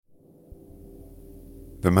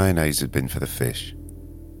The mayonnaise had been for the fish,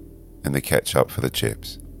 and the ketchup for the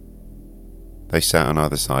chips. They sat on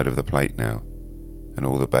either side of the plate now, and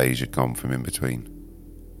all the beige had gone from in between.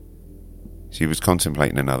 She was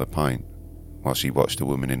contemplating another pint, while she watched a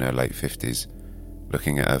woman in her late 50s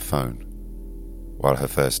looking at her phone, while her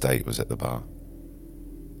first date was at the bar.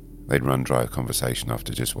 They'd run dry of conversation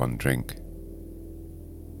after just one drink.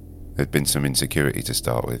 There'd been some insecurity to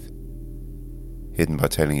start with, hidden by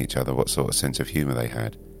telling each other what sort of sense of humour they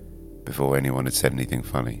had before anyone had said anything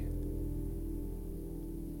funny.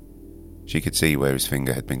 She could see where his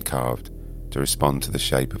finger had been carved to respond to the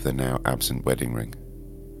shape of the now absent wedding ring.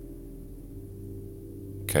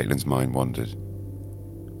 Caitlin's mind wandered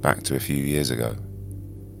back to a few years ago,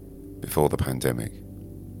 before the pandemic,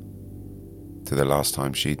 to the last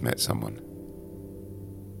time she'd met someone.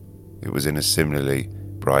 It was in a similarly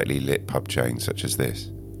brightly lit pub chain such as this,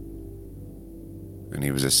 and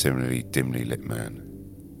he was a similarly dimly lit man.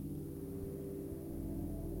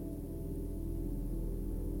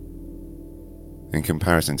 In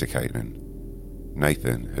comparison to Caitlin,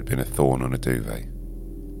 Nathan had been a thorn on a duvet.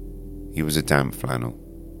 He was a damp flannel,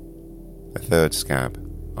 a third scab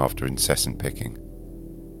after incessant picking,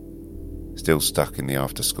 still stuck in the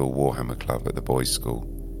after-school Warhammer club at the boys' school,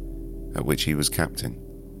 at which he was captain,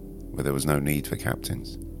 where there was no need for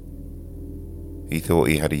captains. He thought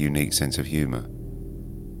he had a unique sense of humour,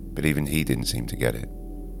 but even he didn't seem to get it.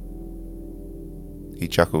 He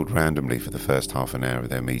chuckled randomly for the first half an hour of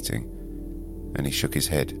their meeting, and he shook his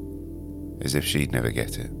head, as if she'd never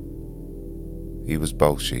get it. He was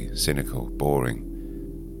bolshy, cynical, boring,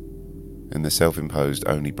 and the self-imposed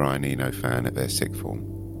only Brian Eno fan at their sixth form.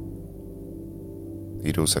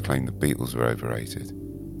 He'd also claimed the Beatles were overrated.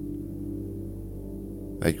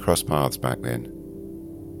 They'd crossed paths back then,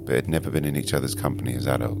 but had never been in each other's company as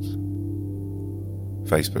adults.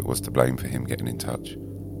 Facebook was to blame for him getting in touch,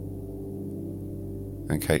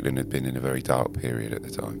 and Caitlin had been in a very dark period at the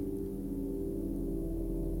time.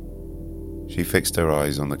 She fixed her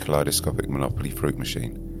eyes on the kaleidoscopic Monopoly fruit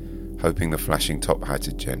machine, hoping the flashing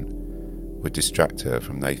top-hatted gen would distract her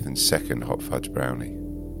from Nathan's second hot fudge brownie.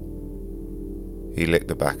 He licked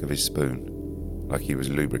the back of his spoon like he was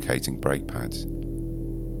lubricating brake pads.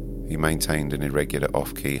 He maintained an irregular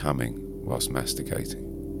off-key humming whilst masticating.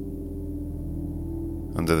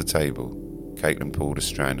 Under the table, Caitlin pulled a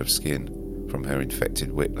strand of skin from her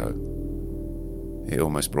infected whitlow. It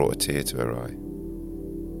almost brought a tear to her eye.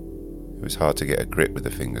 It was hard to get a grip with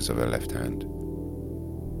the fingers of her left hand.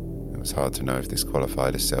 It was hard to know if this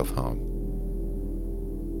qualified as self-harm.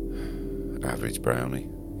 Average brownie,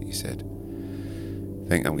 he said.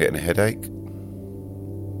 Think I'm getting a headache?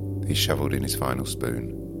 He shovelled in his final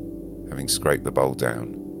spoon, having scraped the bowl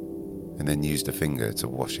down, and then used a finger to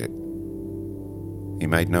wash it. He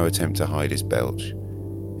made no attempt to hide his belch,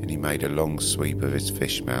 and he made a long sweep of his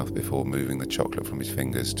fish mouth before moving the chocolate from his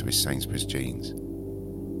fingers to his Sainsbury's jeans.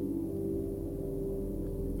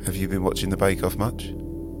 Have you been watching the Bake Off much?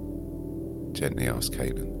 Gently asked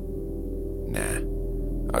Caitlin. Nah,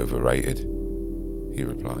 overrated, he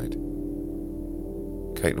replied.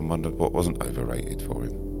 Caitlin wondered what wasn't overrated for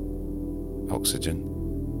him. Oxygen?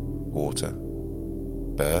 Water?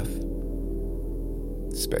 Birth?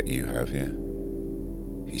 Expect you have, yeah?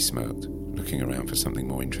 He smirked, looking around for something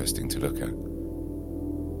more interesting to look at.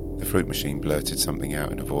 The fruit machine blurted something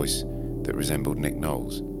out in a voice that resembled Nick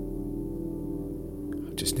Knowles.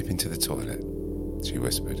 "I'm just nipping to the toilet," she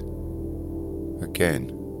whispered. "Again?"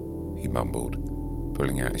 he mumbled,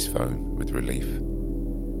 pulling out his phone with relief.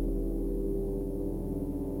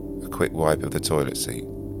 A quick wipe of the toilet seat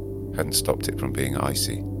hadn't stopped it from being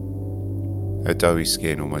icy. Her doughy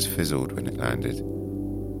skin almost fizzled when it landed.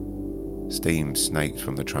 Steam snaked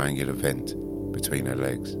from the triangular vent between her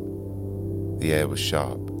legs. The air was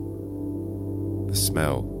sharp. The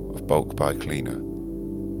smell of bulk buy cleaner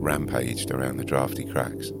rampaged around the drafty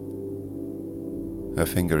cracks. Her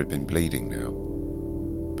finger had been bleeding now,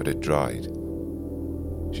 but had dried.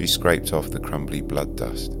 She scraped off the crumbly blood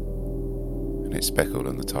dust, and it speckled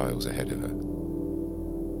on the tiles ahead of her.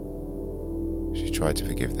 She tried to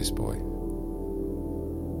forgive this boy.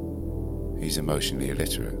 He's emotionally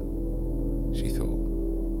illiterate, she thought.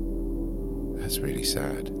 That's really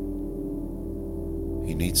sad.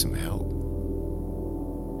 He needs some help.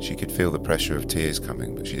 She could feel the pressure of tears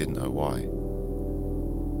coming, but she didn't know why.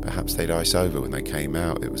 Perhaps they'd ice over when they came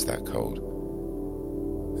out, it was that cold.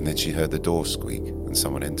 And then she heard the door squeak and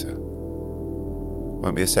someone enter.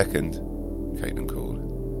 "Won't be a second," Caitlin called.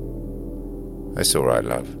 "That's all right,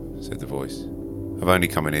 love," said the voice. "I've only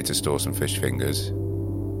come in here to store some fish fingers."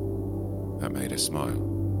 That made her smile,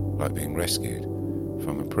 like being rescued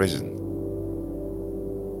from a prison.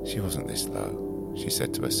 She wasn't this low, she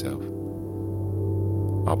said to herself.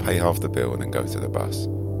 I'll pay half the bill and then go to the bus.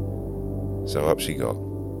 So up she got,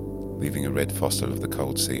 leaving a red fossil of the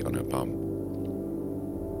cold seat on her bum.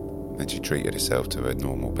 Then she treated herself to her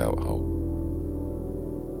normal belt hole.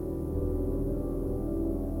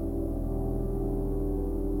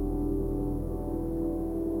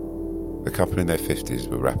 The couple in their 50s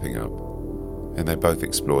were wrapping up, and they both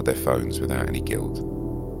explored their phones without any guilt,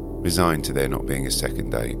 resigned to there not being a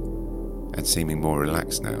second date, and seeming more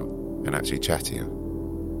relaxed now and actually chattier.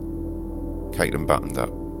 Caitlin buttoned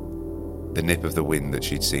up. The nip of the wind that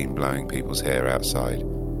she'd seen blowing people's hair outside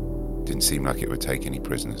didn't seem like it would take any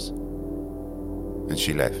prisoners. And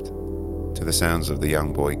she left, to the sounds of the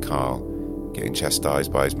young boy Carl getting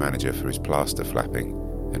chastised by his manager for his plaster flapping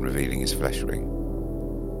and revealing his flesh ring.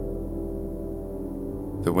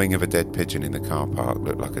 The wing of a dead pigeon in the car park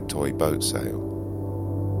looked like a toy boat sail.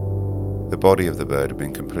 The body of the bird had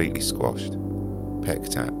been completely squashed,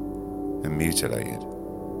 pecked at, and mutilated,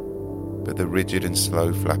 but the rigid and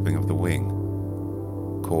slow flapping of the wing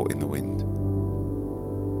caught in the wind.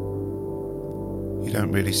 You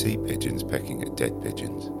don't really see pigeons pecking at dead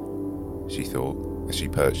pigeons, she thought as she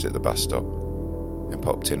perched at the bus stop and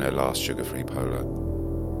popped in her last sugar-free polo.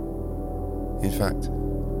 In fact,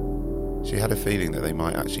 she had a feeling that they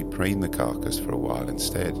might actually preen the carcass for a while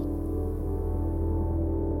instead.